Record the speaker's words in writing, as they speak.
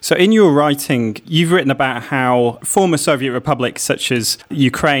So in your writing, you've written about how former Soviet republics such as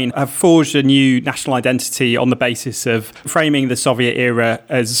Ukraine have forged a new national identity on the basis of framing the Soviet era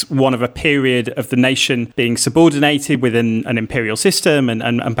as one of a period of the nation being subordinated within an imperial system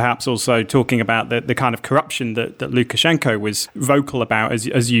and perhaps also talking about the kind of corruption that Lukashenko was vocal about,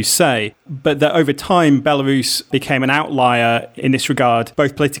 as you say. But that over time, Belarus became an outlier in this regard,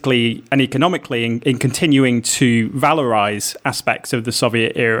 both politically and economically, in continuing to valorize aspects of the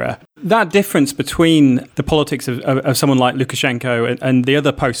Soviet era. That difference between the politics of someone like Lukashenko and the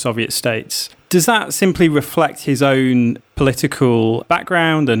other post-Soviet states, does that simply reflect his own political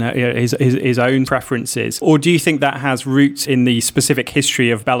background and his own preferences? Or do you think that has roots in the specific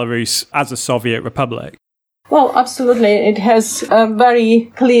history of Belarus as a Soviet republic? Well, absolutely. It has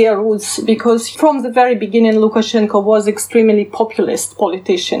very clear roots because from the very beginning, Lukashenko was extremely populist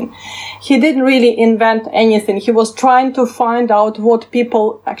politician. He didn't really invent anything. He was trying to find out what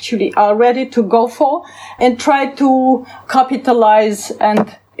people actually are ready to go for and try to capitalize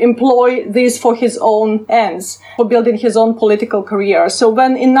and employ this for his own ends, for building his own political career. So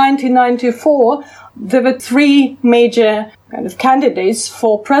when in 1994, there were three major kind of candidates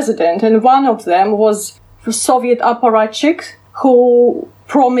for president, and one of them was Soviet apparatchik who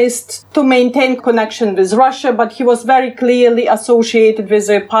promised to maintain connection with Russia, but he was very clearly associated with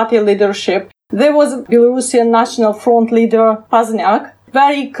the party leadership. There was Belarusian National Front leader Pazniak,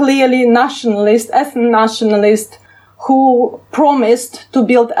 very clearly nationalist, ethno-nationalist, who promised to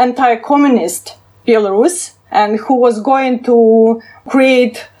build anti-communist Belarus and who was going to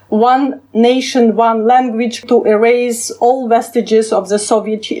create one nation, one language to erase all vestiges of the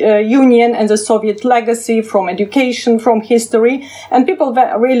Soviet Union and the Soviet legacy from education, from history. And people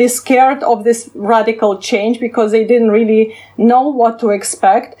were really scared of this radical change because they didn't really know what to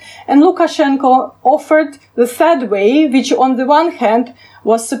expect. And Lukashenko offered the third way, which on the one hand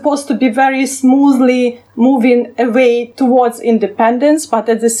was supposed to be very smoothly moving away towards independence, but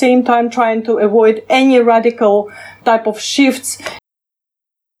at the same time trying to avoid any radical type of shifts.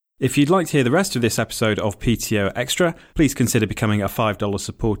 If you'd like to hear the rest of this episode of PTO Extra, please consider becoming a $5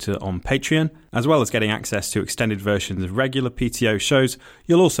 supporter on Patreon. As well as getting access to extended versions of regular PTO shows,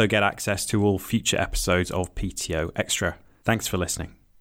 you'll also get access to all future episodes of PTO Extra. Thanks for listening.